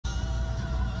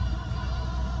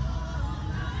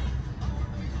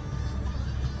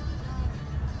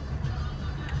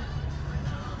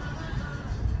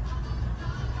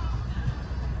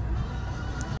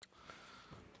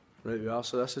Right we are,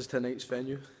 so this is tonight's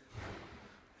venue.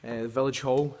 The Village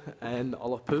Hall in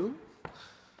Ullapool.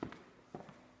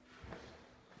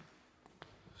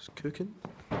 It's cooking.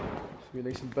 It's going to be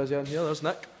nice and busy in here. There's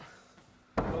Nick.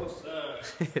 Hello, sir.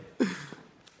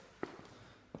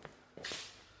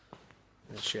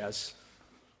 There she is.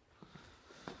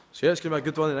 So yeah, it's going to be a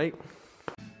good one tonight.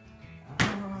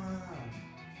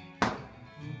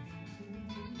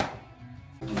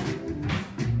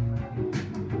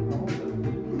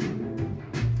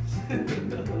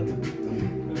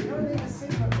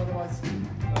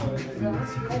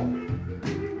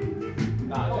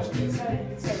 Nah, just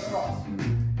it's a cross.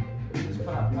 Just put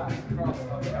that back across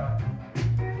like that.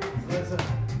 So there's a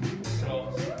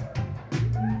cross.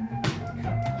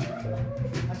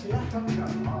 Actually, that comes out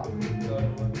hard.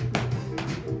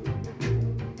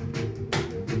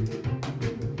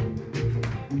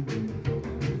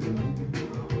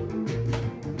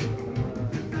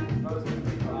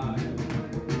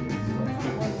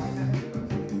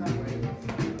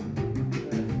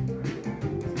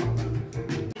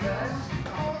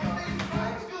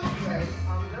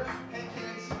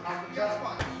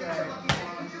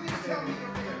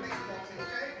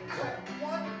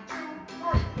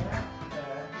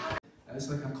 It's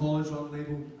like a college run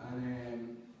label,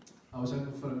 and I was in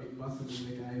for a meeting with him, and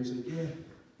the guy was like, yeah,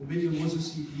 we're making loads of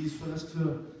CDs for this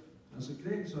tour. And I was like,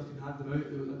 great, so I can hand them out.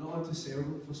 They're not allowed to sell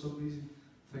them for some reason.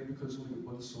 I think because it's only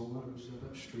got one song on it, which is a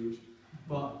bit strange.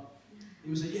 But he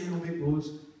was like, yeah, we'll make loads.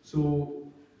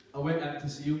 So I went in to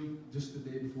see him just the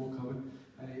day before coming,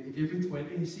 and he gave me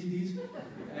 20 CDs.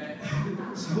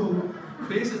 So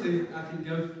basically, I can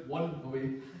give one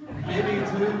away, maybe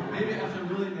two, maybe if they're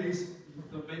really nice,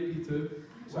 there might be two.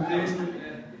 So basically,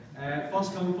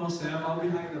 first come, first serve. I'll be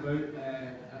hanging about out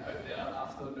there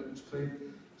after Newton's play.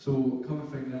 So come and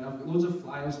find it. I've got loads of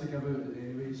flyers to give out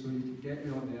anyway, so you can get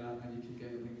me on there and you can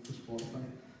get a link for Spotify.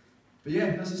 But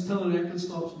yeah, this is till the record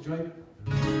stops. Enjoy. In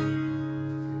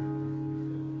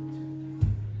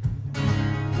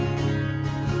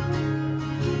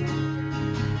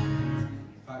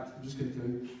fact, I'm just going to tell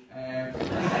you.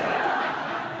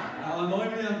 I'll annoy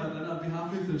me, but then I'll be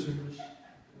halfway through the tune.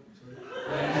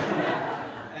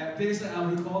 Basically, I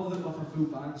recorded it with a full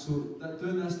band, so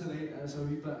doing this tonight is a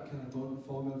wee bit kind of daunting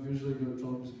for me. I've usually got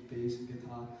drums, bass and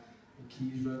guitar and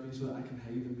keys around me so that I can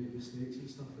hide and make mistakes and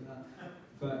stuff like that.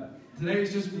 But tonight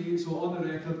it's just me, so on the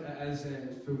record it is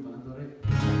full band, alright?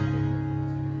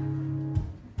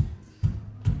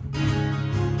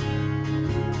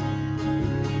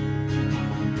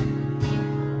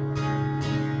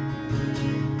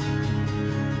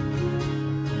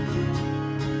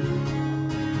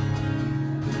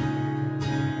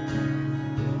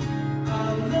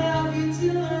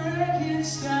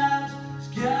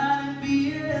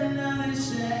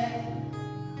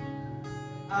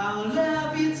 I'll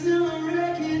love you till the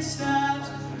record stops.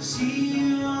 See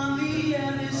you on the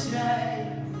other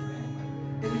side.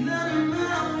 And none of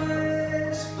my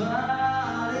words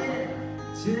falling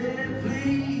to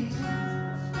please.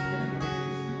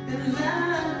 And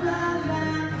line by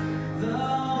line,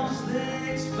 those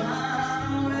legs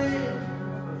find a way.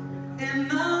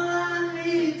 And all I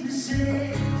need to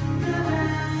say,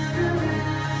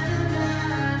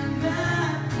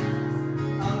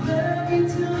 I'll love you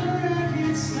till the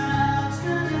record stops.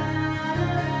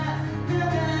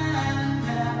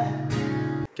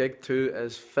 Gig 2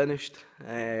 is finished.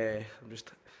 I'm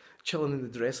just chilling in the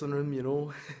dressing room, you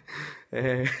know.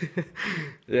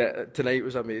 Yeah, tonight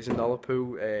was amazing.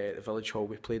 Ullapool, the Village Hall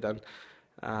we played in,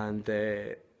 and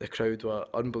the crowd were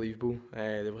unbelievable.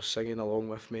 They were singing along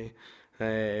with me,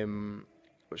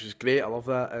 which was great. I love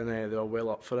that, and they were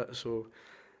well up for it. So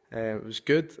it was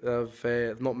good.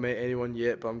 I've not met anyone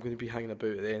yet, but I'm going to be hanging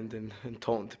about at the end and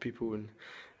talking to people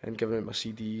and giving out my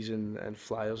CDs and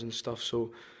flyers and stuff.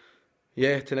 So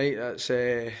yeah, tonight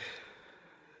it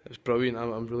was brilliant.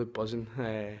 I'm really buzzing,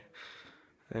 and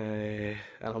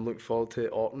I'm looking forward to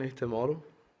Orkney tomorrow.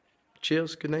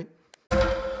 Cheers, good night.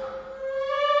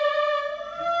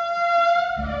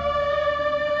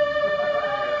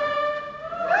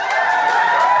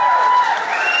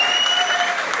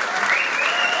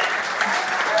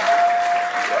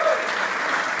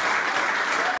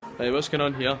 Hey, what's going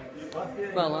on here?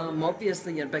 Well, I'm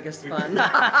obviously your biggest fan.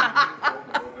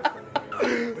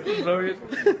 Brilliant.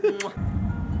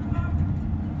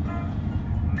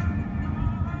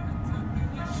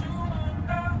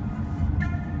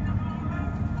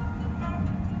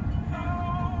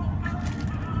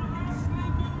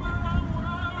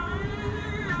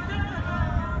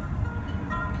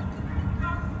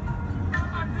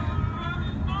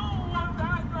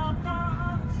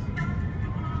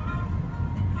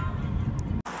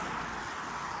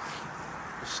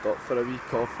 Stop for a wee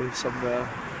coffee somewhere.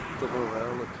 Don't know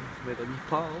where. Look, I've made a wee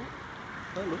pal.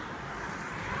 Hello.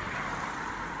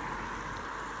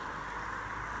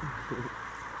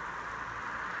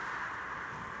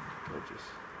 Gorgeous.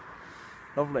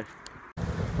 Lovely.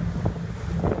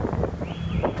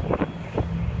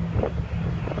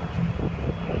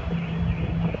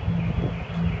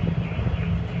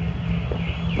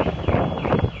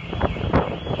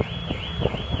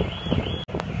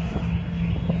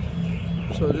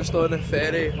 So just on the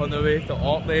ferry on the way to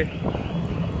Orkney.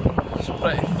 It's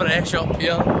pretty fresh up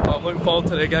here. I'm looking forward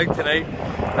to the gig tonight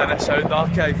in the Sound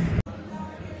Archive.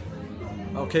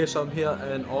 Okay, so I'm here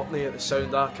in Orkney at the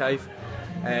Sound Archive,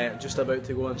 just about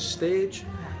to go on stage.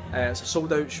 It's a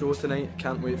sold out show tonight,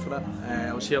 can't wait for it.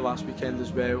 I was here last weekend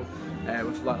as well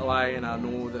with Little Eye, and I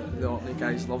know that the Orkney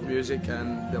guys love music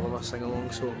and they love a sing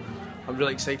along, so I'm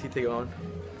really excited to go on.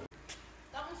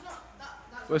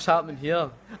 What's happening here?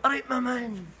 Alright, my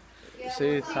man! Yeah,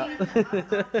 Say tap.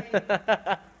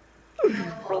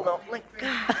 Roll up like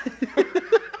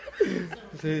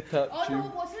Say tap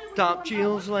tune. top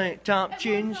tunes like top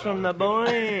tunes from the boy.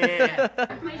 And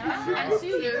sue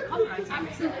you, copyright.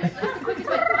 That's the quickest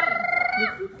way to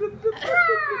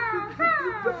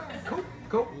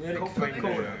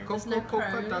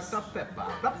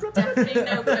Definitely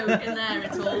no coke in there,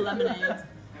 it's all lemonade.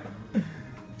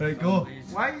 There you go.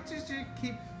 Why did you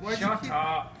keep... Shut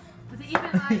up! Was it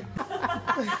even like...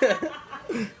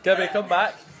 Gibby, come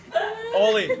back.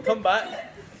 Ollie, come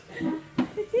back.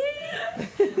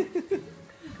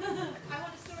 I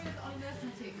want a story of the Ollie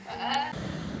Murphy.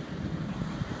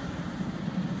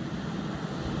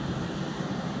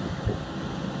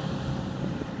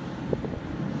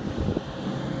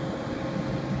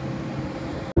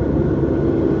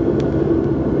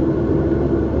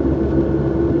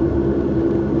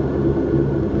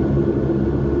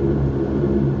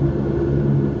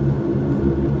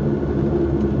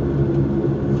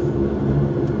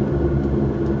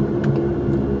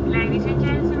 Ladies and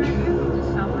gentlemen, welcome to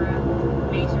Summer.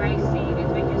 Please raise seated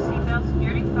with your seatbelts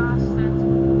securely fastened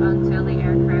until the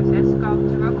aircraft has come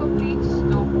to a complete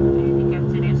stop and the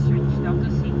captain has switched off the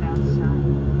seatbelt sign.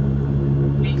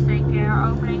 Please take care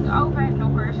of opening overhead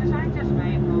lockers as items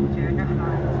may move during the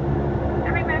flight.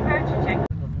 And remember to check. If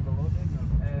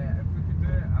we could do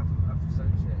it after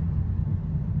sound check.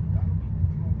 That would be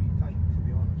probably tight, to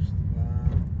be honest.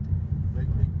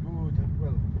 Like go to,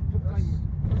 well, what time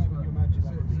would you imagine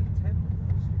that would be?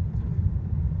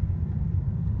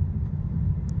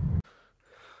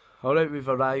 Alright, we've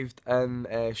arrived in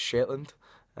Shetland.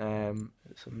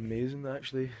 It's amazing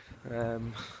actually.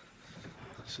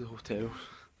 This is the hotel.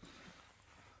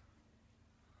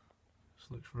 This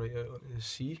looks right out onto the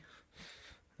sea.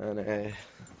 And I've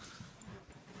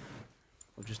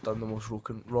just done the most rock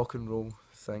and roll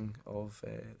thing of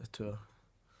the tour.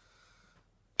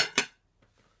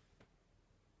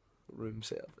 Room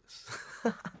service.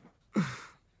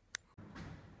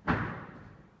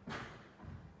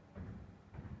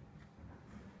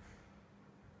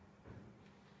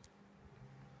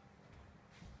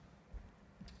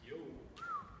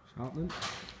 What's happening?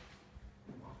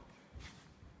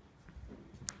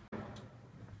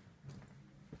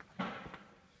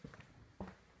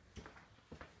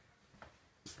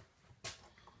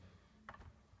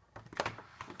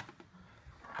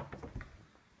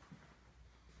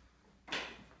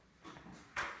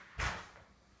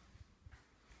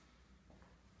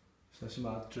 So this is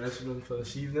my dressing room for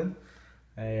this evening.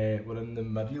 We're in the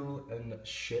Mareel in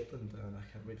Shetland and I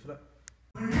can't wait for it.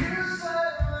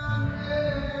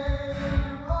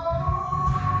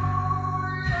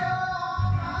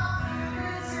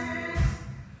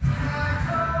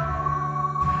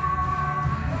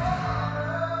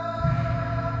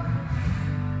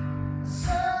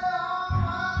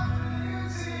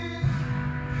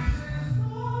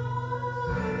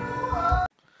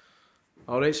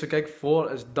 Alright, so gig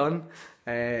 4 is done.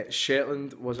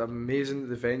 Shetland was amazing,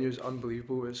 the venue's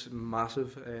unbelievable, it's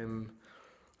massive. I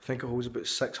think it holds about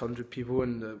 600 people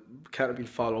and can't have been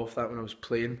far off that when I was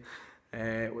playing,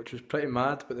 which was pretty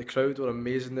mad, but the crowd were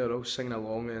amazing, they were all singing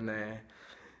along and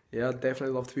yeah, I'd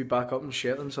definitely love to be back up in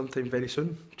Shetland sometime very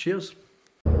soon. Cheers!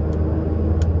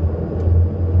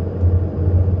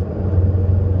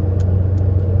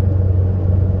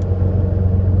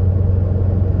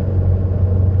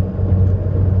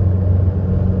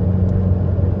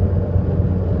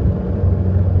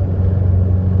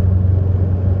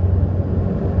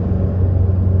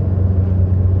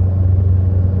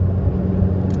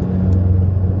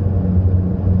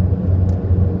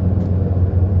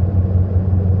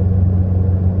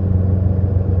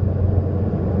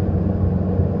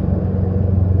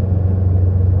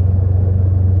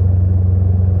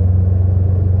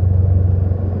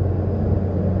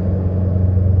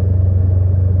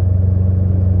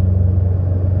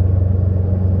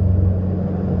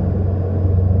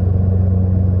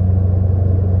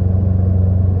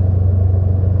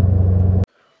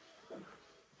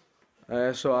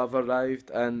 So I've arrived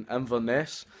in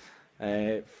Inverness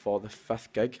for the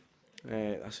 5th gig.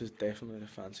 This is definitely the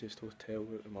fanciest hotel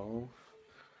at them all.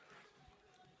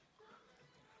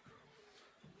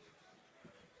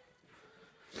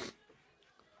 It's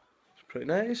pretty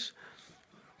nice.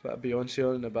 Bit of Beyonce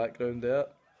on in the background there.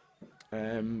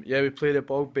 Yeah, we played at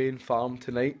Bogbain Farm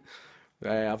tonight.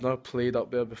 I've never played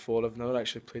up there before. I've never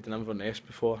actually played in Inverness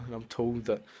before, and I'm told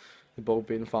that the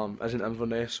Bogbain Farm isn't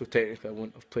Inverness, so technically I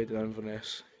wouldn't have played in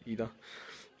Inverness either.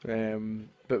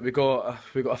 But we got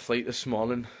a flight this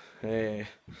morning. We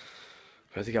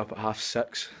had to get up at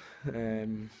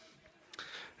 6:30,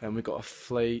 and we got a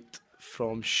flight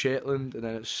from Shetland, and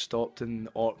then it stopped in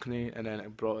Orkney, and then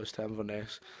it brought us to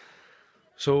Inverness.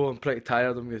 So I'm pretty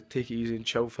tired. I'm going to take it easy and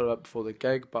chill for a bit before the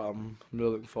gig, but I'm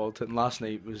really looking forward to it. And last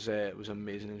night was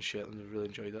amazing in Shetland. I really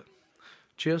enjoyed it.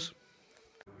 Cheers.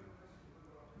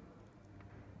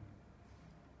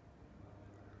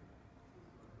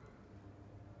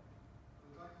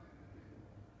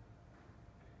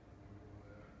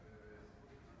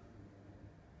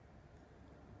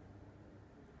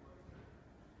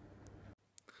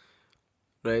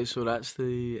 Right, so that's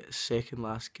the second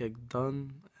last gig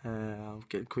done. I'm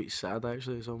getting quite sad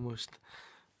actually. It's almost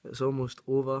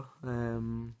over.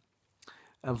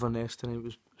 Inverness tonight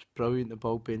was brilliant. The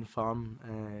Bogbain Farm.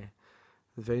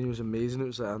 The venue was amazing. It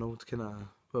was like an old kind of,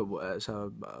 well, it's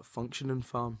a functioning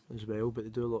farm as well, but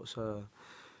they do lots of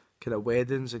kind of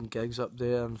weddings and gigs up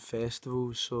there and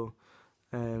festivals. So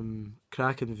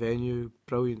cracking venue,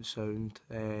 brilliant sound,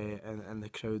 and the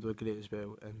crowd were great as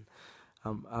well. And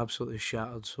I'm absolutely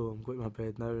shattered, so I'm going to my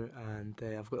bed now, and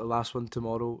I've got the last one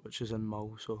tomorrow, which is in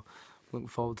Mull, so I'm looking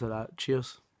forward to that.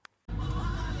 Cheers.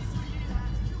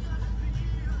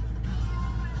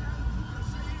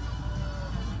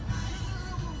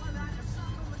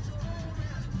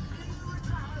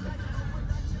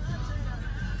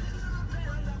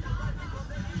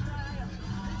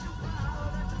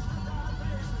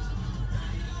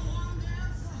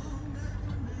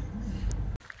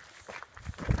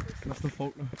 Newton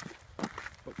Faulkner.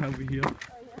 What can we hear? Oh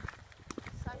yeah.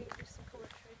 Sammy just some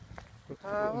poetry.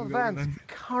 Well, the van's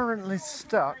currently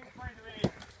stuck.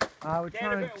 We're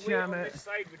trying to jam it.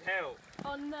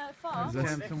 On the farm?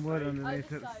 Jam some wood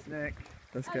underneath its neck.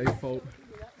 This guy's fault.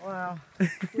 Wow.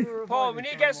 Paul, we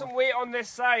need to get some weight on this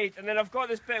side, and then I've got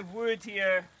this bit of wood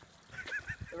here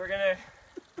that we're gonna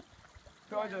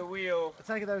put onto the wheel. I'll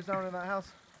take those down in that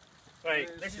house. Right,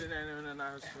 this is in that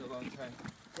house for a long time.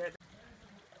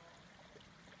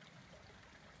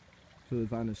 So the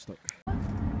van is stuck. No, yeah,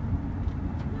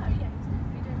 he's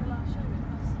definitely doing the last show with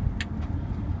us.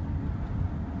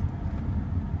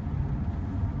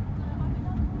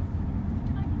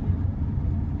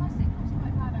 My signal's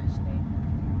quite bad actually.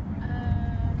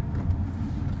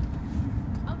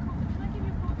 I'll call, can I give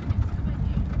you a call when we get to the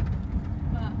venue?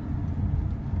 But,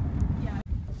 yeah.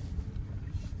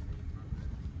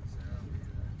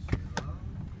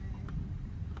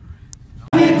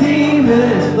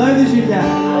 As loud as you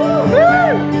can.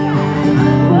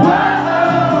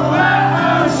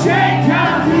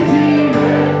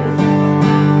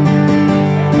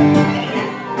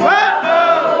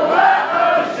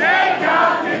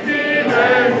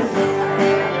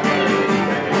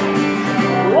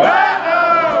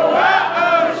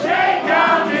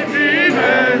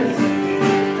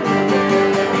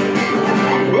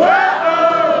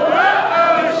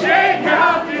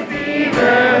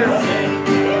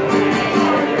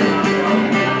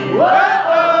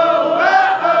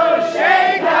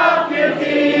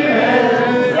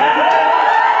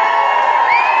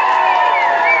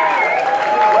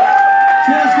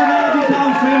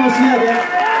 Calum Frame was here again.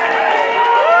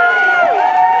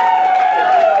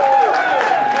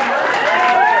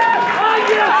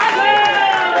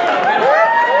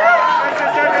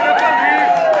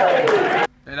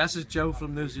 Hey, this is Jill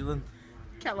from New Zealand.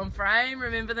 Calum Frame,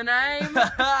 remember the name?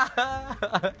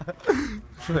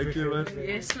 Thank you, man.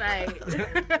 Yes,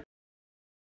 mate.